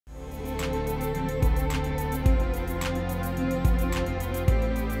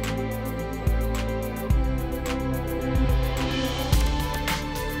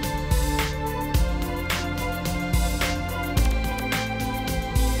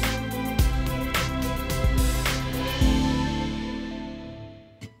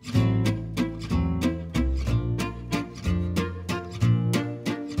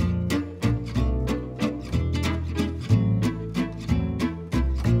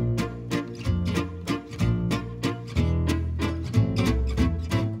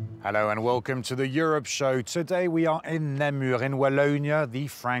Hello and welcome to the Europe Show. Today we are in Namur in Wallonia, the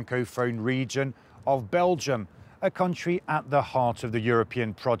francophone region of Belgium, a country at the heart of the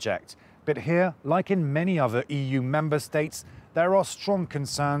European project. But here, like in many other EU member states, there are strong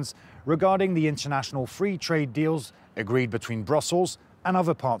concerns regarding the international free trade deals agreed between Brussels and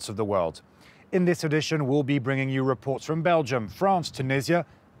other parts of the world. In this edition, we'll be bringing you reports from Belgium, France, Tunisia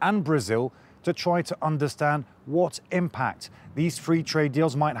and Brazil to try to understand what impact these free trade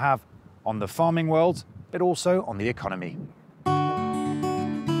deals might have on the farming world, but also on the economy.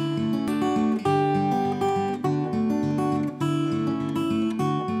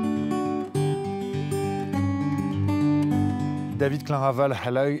 David Claraval,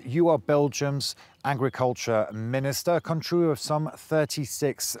 hello. You are Belgium's agriculture minister, a country of some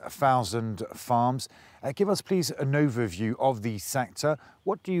 36,000 farms. Give us, please, an overview of the sector.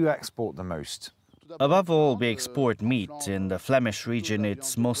 What do you export the most? Above all, we export meat. In the Flemish region,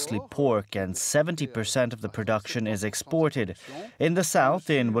 it's mostly pork, and 70% of the production is exported. In the south,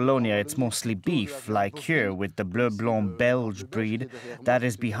 in Wallonia, it's mostly beef, like here with the Bleu Blanc Belge breed that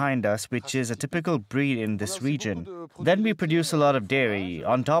is behind us, which is a typical breed in this region. Then we produce a lot of dairy.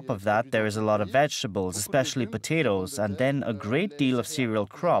 On top of that, there is a lot of vegetables, especially potatoes, and then a great deal of cereal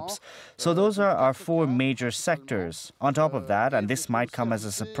crops. So those are our four major sectors. On top of that, and this might come as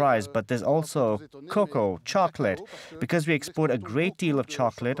a surprise, but there's also cocoa, chocolate, because we export a great deal of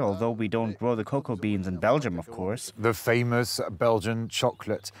chocolate, although we don't grow the cocoa beans in Belgium, of course. The famous Belgian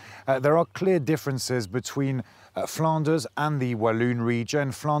chocolate. There are clear differences between Flanders and the Walloon region.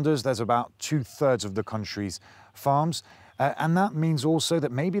 In Flanders, there's about 2/3 of the country's farms. And that means also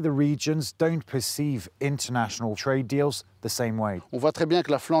that maybe the regions don't perceive international trade deals the same way. The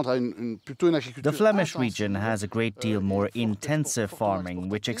Flemish region has a great deal more intensive farming,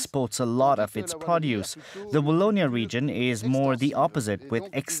 which exports a lot of its produce. The Wallonia region is more the opposite, with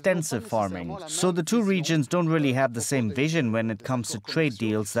extensive farming. So the two regions don't really have the same vision when it comes to trade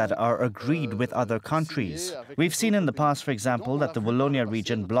deals that are agreed with other countries. We've seen in the past, for example, that the Wallonia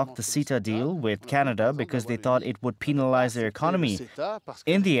region blocked the CETA deal with Canada because they thought it would penalize their economy.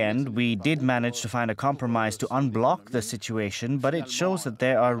 In the end, we did manage to find a compromise to unblock the situation, but it shows that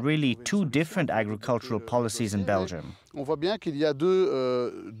there are really two different agricultural policies in Belgium. You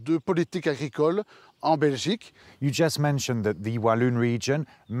just mentioned that the Walloon region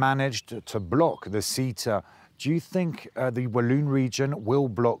managed to block the CETA. Do you think the Walloon region will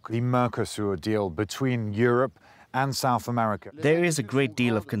block the Mercosur deal between Europe and South America? There is a great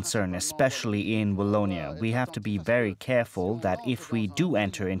deal of concern, especially in Wallonia. We have to be very careful that if we do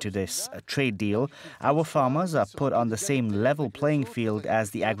enter into this trade deal, our farmers are put on the same level playing field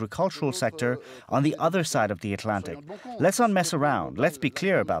as the agricultural sector on the other side of the Atlantic. Let's not mess around. Let's be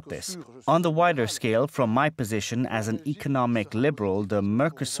clear about this. On the wider scale, from my position as an economic liberal, the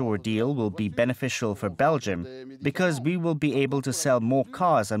Mercosur deal will be beneficial for Belgium because we will be able to sell more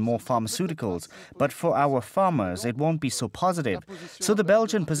cars and more pharmaceuticals. But for our farmers, it won't be so positive. So the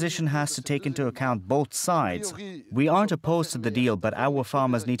Belgian position has to take into account both sides. We aren't opposed to the deal, but our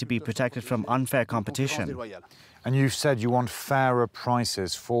farmers need to be protected from unfair competition. And you've said you want fairer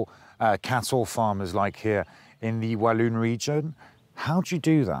prices for cattle farmers like here in the Walloon region. How do you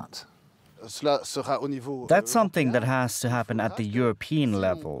do that? That's something that has to happen at the European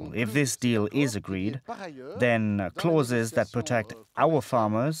level. If this deal is agreed, then clauses that protect our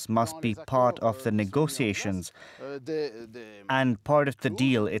farmers must be part of the negotiations and part of the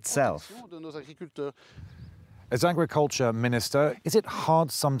deal itself. As agriculture minister, is it hard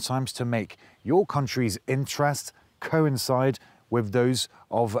sometimes to make your country's interests coincide with those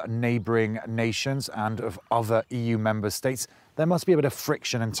of neighbouring nations and of other EU member states? There must be a bit of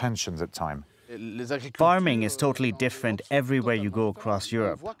friction and tensions at times. Farming is totally different everywhere you go across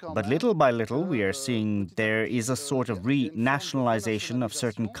Europe. But little by little, we are seeing there is a sort of renationalization of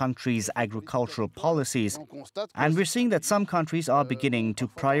certain countries' agricultural policies. And we're seeing that some countries are beginning to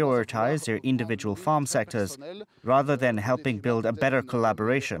prioritize their individual farm sectors rather than helping build a better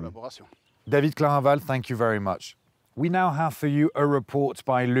collaboration. David Claraval, thank you very much. We now have for you a report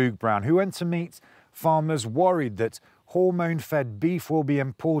by Luke Brown, who went to meet farmers worried that hormone-fed beef will be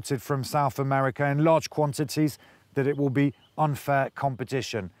imported from South America in large quantities, that it will be unfair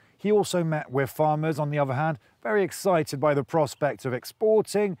competition. He also met with farmers, on the other hand, very excited by the prospect of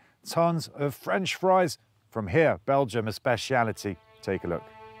exporting tons of French fries from here, Belgium, a speciality. Take a look.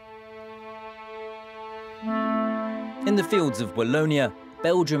 In the fields of Wallonia,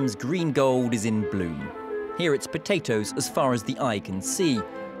 Belgium's green gold is in bloom. Here it's potatoes as far as the eye can see.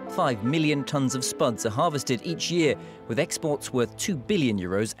 5 million tonnes of spuds are harvested each year, with exports worth €2 billion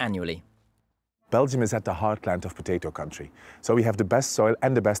annually. Belgium is at the heartland of potato country. So we have the best soil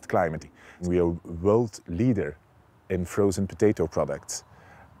and the best climate. We are world leader in frozen potato products.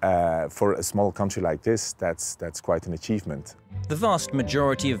 For a small country like this, that's quite an achievement. The vast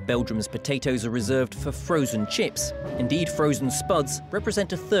majority of Belgium's potatoes are reserved for frozen chips. Indeed, frozen spuds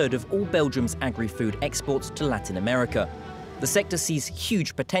represent a third of all Belgium's agri-food exports to Latin America. The sector sees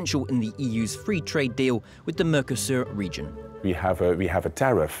huge potential in the EU's free trade deal with the Mercosur region. We have a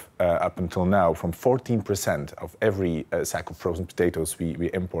tariff up until now from 14% of every sack of frozen potatoes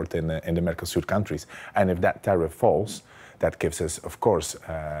we import in the Mercosur countries. And if that tariff falls, that gives us, of course,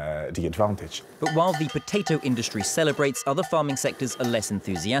 the advantage. But while the potato industry celebrates, other farming sectors are less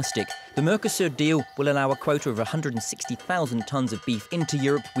enthusiastic. The Mercosur deal will allow a quota of 160,000 tonnes of beef into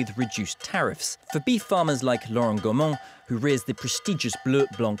Europe with reduced tariffs. For beef farmers like Laurent Gaumont, who rears the prestigious Bleu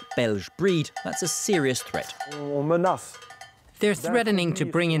Blanc Belge breed, that's a serious threat. They're threatening to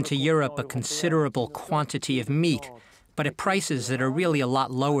bring into Europe a considerable quantity of meat, but at prices that are really a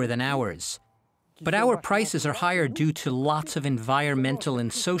lot lower than ours. But our prices are higher due to lots of environmental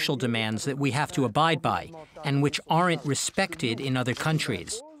and social demands that we have to abide by, and which aren't respected in other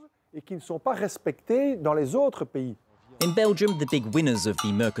countries. In Belgium, the big winners of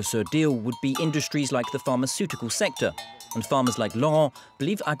the Mercosur deal would be industries like the pharmaceutical sector, and farmers like Laurent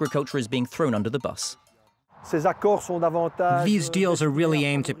believe agriculture is being thrown under the bus. These deals are really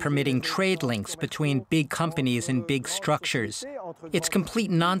aimed at permitting trade links between big companies and big structures. It's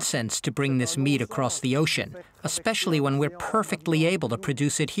complete nonsense to bring this meat across the ocean, especially when we're perfectly able to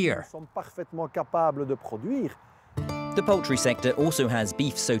produce it here. The poultry sector also has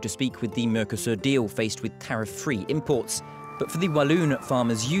beef, so to speak, with the Mercosur deal faced with tariff-free imports. But for the Walloon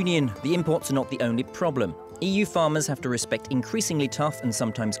Farmers Union, the imports are not the only problem. EU farmers have to respect increasingly tough and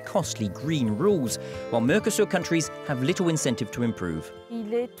sometimes costly green rules, while Mercosur countries have little incentive to improve.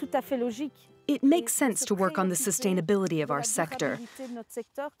 It makes sense to work on the sustainability of our sector.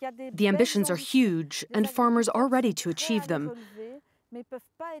 The ambitions are huge, and farmers are ready to achieve them.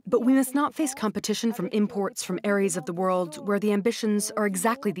 But we must not face competition from imports from areas of the world where the ambitions are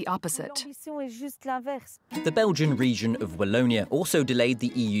exactly the opposite. The Belgian region of Wallonia also delayed the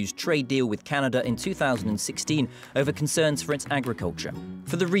EU's trade deal with Canada in 2016 over concerns for its agriculture.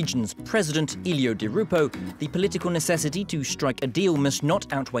 For the region's president, Elio Di Rupo, the political necessity to strike a deal must not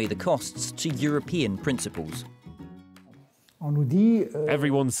outweigh the costs to European principles.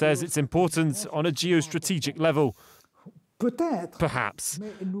 Everyone says it's important on a geostrategic level. Perhaps,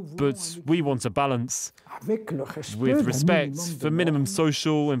 but we want a balance, with respect for minimum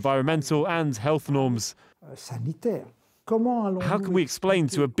social, environmental and health norms. How can we explain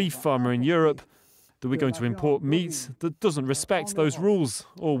to a beef farmer in Europe that we're going to import meat that doesn't respect those rules,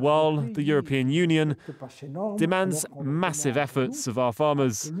 all while the European Union demands massive efforts of our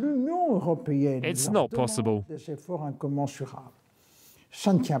farmers? It's not possible.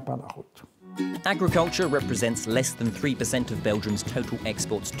 Agriculture represents less than 3% of Belgium's total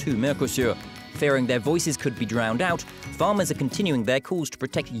exports to Mercosur. Fearing their voices could be drowned out, farmers are continuing their calls to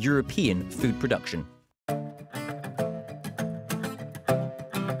protect European food production.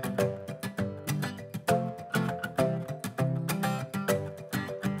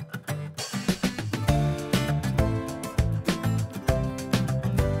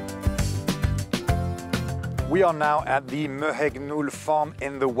 We are now at the Mercosur farm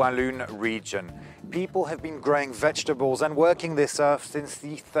in the Walloon region. People have been growing vegetables and working this earth since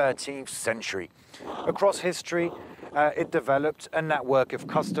the 13th century. Across history, it developed a network of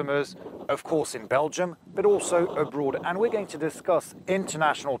customers, of course in Belgium, but also abroad. And we're going to discuss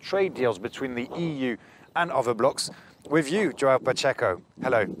international trade deals between the EU and other blocs with you, João Pacheco.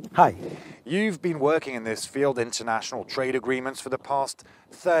 Hello. Hi. You've been working in this field, international trade agreements, for the past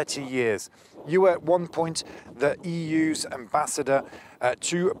 30 years. You were at one point the EU's ambassador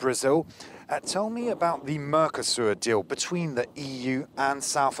to Brazil. Tell me about the Mercosur deal between the EU and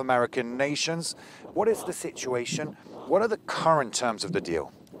South American nations. What is the situation? What are the current terms of the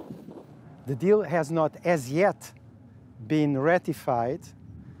deal? The deal has not as yet been ratified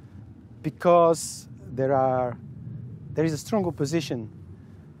because there is a strong opposition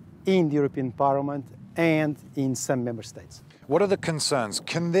in the European Parliament and in some member states. What are the concerns?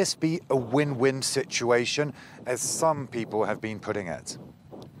 Can this be a win-win situation, as some people have been putting it?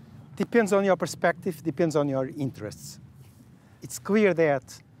 Depends on your perspective, depends on your interests. It's clear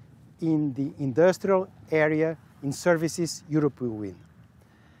that in the industrial area, in services, Europe will win.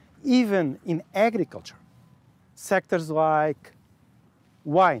 Even in agriculture, sectors like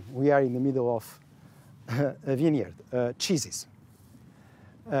wine, we are in the middle of a vineyard, cheeses,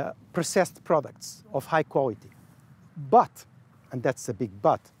 processed products of high quality. But, and that's a big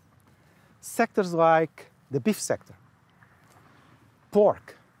but, sectors like the beef sector,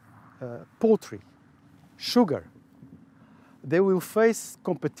 pork, poultry, sugar, they will face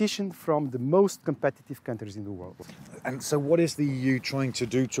competition from the most competitive countries in the world. And so what is the EU trying to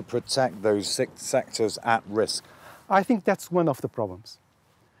do to protect those sectors at risk? I think that's one of the problems.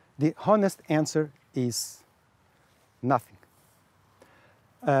 The honest answer is nothing.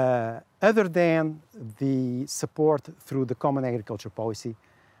 Other than the support through the Common Agriculture Policy,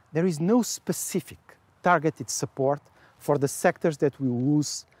 there is no specific targeted support for the sectors that we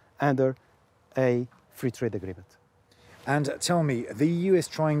lose under a free trade agreement. And tell me, the EU is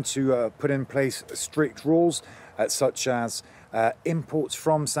trying to put in place strict rules such as imports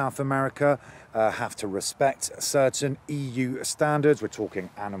from South America have to respect certain EU standards. We're talking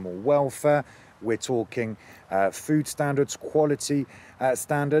animal welfare, we're talking food standards, quality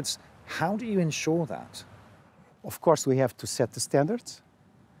standards. How do you ensure that? Of course, we have to set the standards,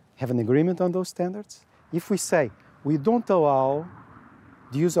 have an agreement on those standards. If we say we don't allow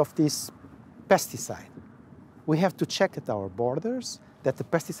the use of this pesticide, we have to check at our borders that the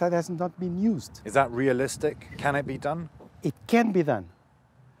pesticide has not been used. Is that realistic? Can it be done? It can be done,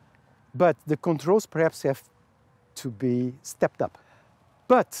 but the controls perhaps have to be stepped up.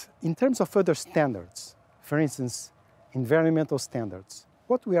 But in terms of other standards, for instance, environmental standards,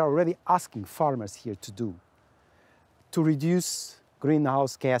 what we are already asking farmers here to do, to reduce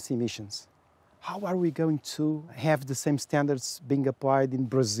greenhouse gas emissions, how are we going to have the same standards being applied in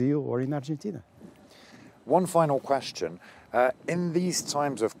Brazil or in Argentina? One final question. In these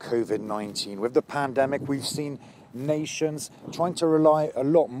times of COVID-19, with the pandemic, we've seen nations trying to rely a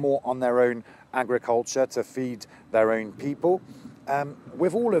lot more on their own agriculture to feed their own people.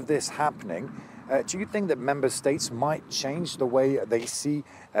 With all of this happening, do you think that member states might change the way they see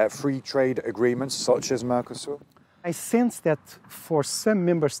free trade agreements such as Mercosur? I sense that for some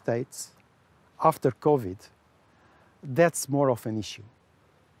member states, after COVID, that's more of an issue.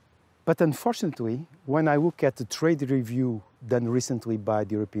 But unfortunately, when I look at the trade review done recently by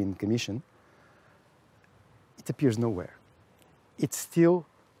the European Commission, it appears nowhere. It's still,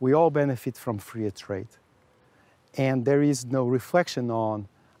 we all benefit from freer trade. And there is no reflection on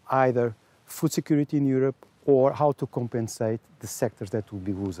either food security in Europe or how to compensate the sectors that will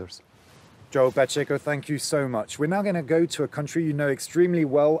be losers. Joel Pacheco, thank you so much. We're now going to go to a country you know extremely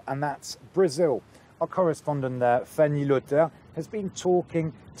well, and that's Brazil. Our correspondent there, Fanny Lotter, has been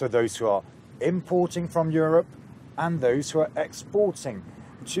talking to those who are importing from Europe and those who are exporting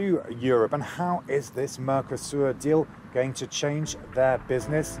to Europe. And how is this Mercosur deal going to change their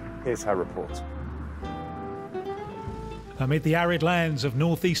business? Here's her report. Amid the arid lands of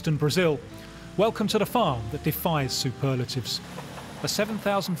northeastern Brazil, welcome to the farm that defies superlatives. A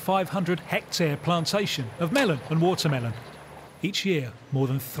 7,500 hectare plantation of melon and watermelon. Each year, more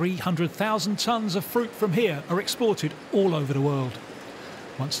than 300,000 tonnes of fruit from here are exported all over the world.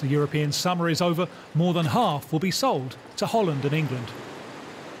 Once the European summer is over, more than half will be sold to Holland and England.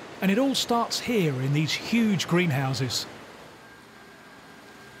 And it all starts here in these huge greenhouses.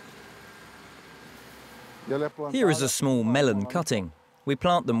 Here is a small melon cutting. We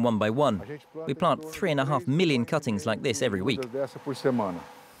plant them one by one. We plant 3.5 million cuttings like this every week.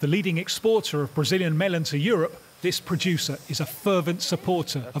 The leading exporter of Brazilian melon to Europe, this producer is a fervent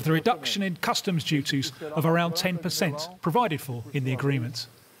supporter of the reduction in customs duties of around 10% provided for in the agreement.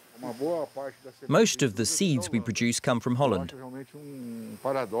 Most of the seeds we produce come from Holland.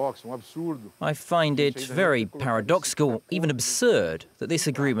 I find it very paradoxical, even absurd, that this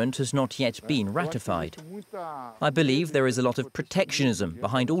agreement has not yet been ratified. I believe there is a lot of protectionism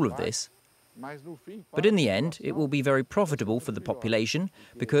behind all of this. But in the end, it will be very profitable for the population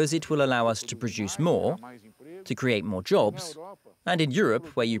because it will allow us to produce more, to create more jobs. And in Europe,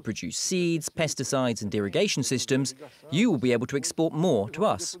 where you produce seeds, pesticides and irrigation systems, you will be able to export more to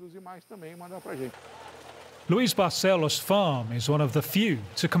us. Luis Barcelos' farm is one of the few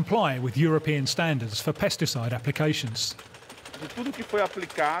to comply with European standards for pesticide applications.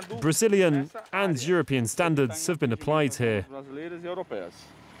 Brazilian and European standards have been applied here.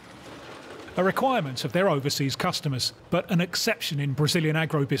 A requirement of their overseas customers, but an exception in Brazilian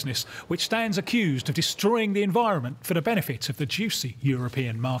agro-business, which stands accused of destroying the environment for the benefit of the juicy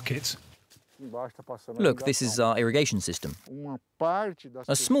European market. Look, this is our irrigation system.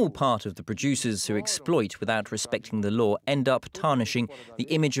 A small part of the producers who exploit without respecting the law end up tarnishing the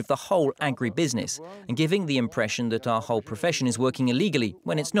image of the whole agri-business and giving the impression that our whole profession is working illegally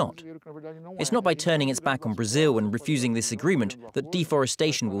when it's not. It's not by turning its back on Brazil and refusing this agreement that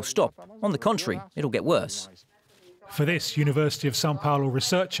deforestation will stop. On the contrary, it'll get worse. For this University of São Paulo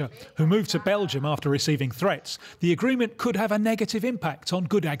researcher, who moved to Belgium after receiving threats, the agreement could have a negative impact on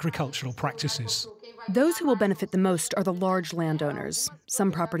good agricultural practices. Those who will benefit the most are the large landowners.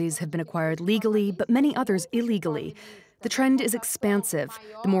 Some properties have been acquired legally, but many others illegally. The trend is expansive.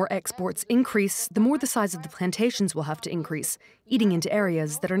 The more exports increase, the more the size of the plantations will have to increase, eating into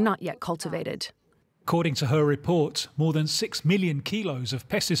areas that are not yet cultivated. According to her report, more than 6 million kilos of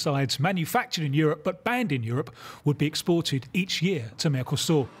pesticides manufactured in Europe but banned in Europe would be exported each year to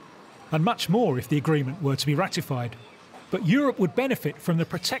Mercosur, and much more if the agreement were to be ratified. But Europe would benefit from the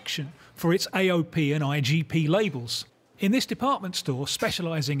protection for its AOP and IGP labels. In this department store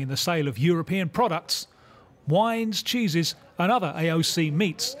specialising in the sale of European products, wines, cheeses and other AOC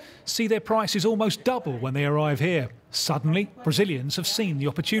meats see their prices almost double when they arrive here. Suddenly, Brazilians have seen the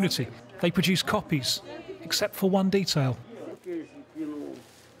opportunity. They produce copies, except for one detail.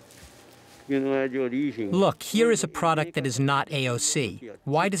 Look, here is a product that is not AOC.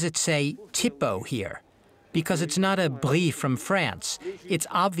 Why does it say Tipo here? Because it's not a Brie from France. It's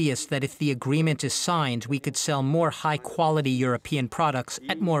obvious that if the agreement is signed, we could sell more high-quality European products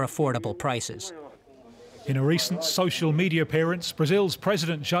at more affordable prices. In a recent social media appearance, Brazil's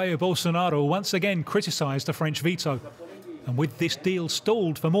President Jair Bolsonaro once again criticised the French veto. And with this deal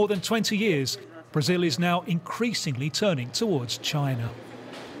stalled for more than 20 years, Brazil is now increasingly turning towards China.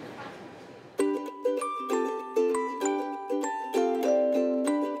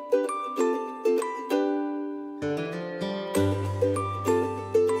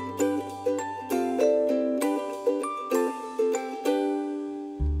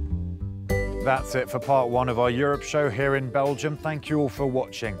 That's it for part one of our Europe show here in Belgium. Thank you all for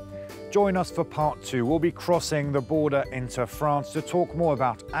watching. Join us for part two. We'll be crossing the border into France to talk more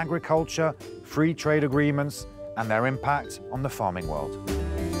about agriculture, free trade agreements, and their impact on the farming world.